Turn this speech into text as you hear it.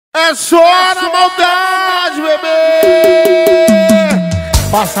É só na maldade, bebê.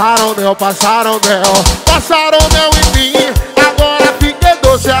 Passaram mel, passaram mel, passaram mel em mim. Agora fiquei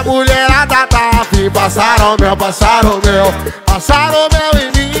doce, a mulherada tá afim. Passaram mel, passaram mel, passaram mel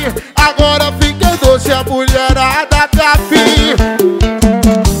em mim. Agora fiquei doce, a mulherada tá afim.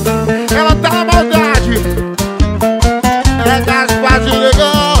 Ela tá na maldade. É Gasparzinho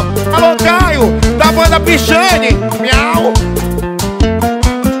legal. Alô, Caio, da banda Pichane. Miau.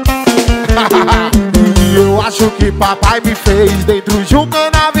 E eu acho que papai me fez dentro de um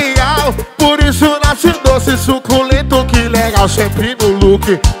canavial. Por isso nasce doce, suculento, que legal. Sempre no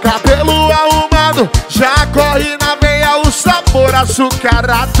look, cabelo arrumado. Já corre na veia o sabor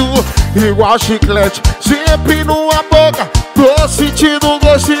açucarado, igual chiclete, sempre numa boca. Tô sentindo o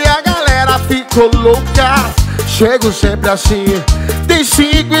gosto e a galera ficou louca. Chego sempre assim, tem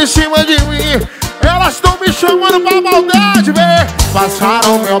 5 em cima de mim. Elas tão me chamando pra maldade, vê.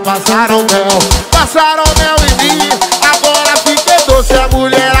 Passaram mel, passaram mel, passaram mel em mim. Agora fiquei doce, a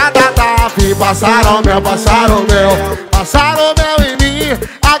mulherada tá afim. Passaram mel, passaram mel, passaram mel em mim.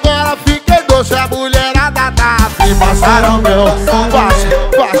 Agora fiquei doce, a mulherada tá afim. Passaram mel,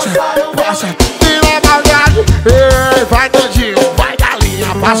 passa, e na maldade. Ei, vai doidinho, vai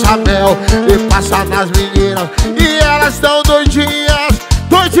galinha, passa mel e passa nas meninas. E elas tão doidinhas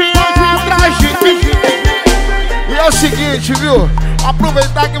atrás de mim. E é o seguinte, viu?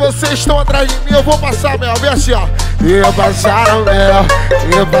 Aproveitar que vocês estão atrás de mim, eu vou passar mel, vem assim, ó. E passaram mel,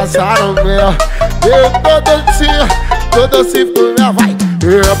 e passaram mel. Eu tô docinho com mel, vai.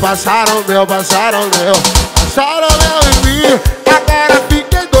 E passaram mel, passaram mel, passaram mel em mim. Agora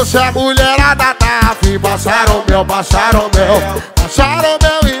fiquei doce, a mulherada tá afim. Passaram mel, passaram mel, passaram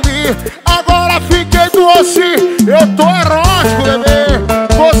mel em mim. Agora fiquei doce, eu tô erótico, bebê.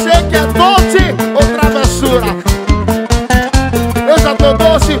 Você que é doce ou travessura? Eu já tô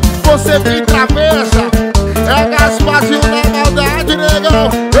doce, você me travessa.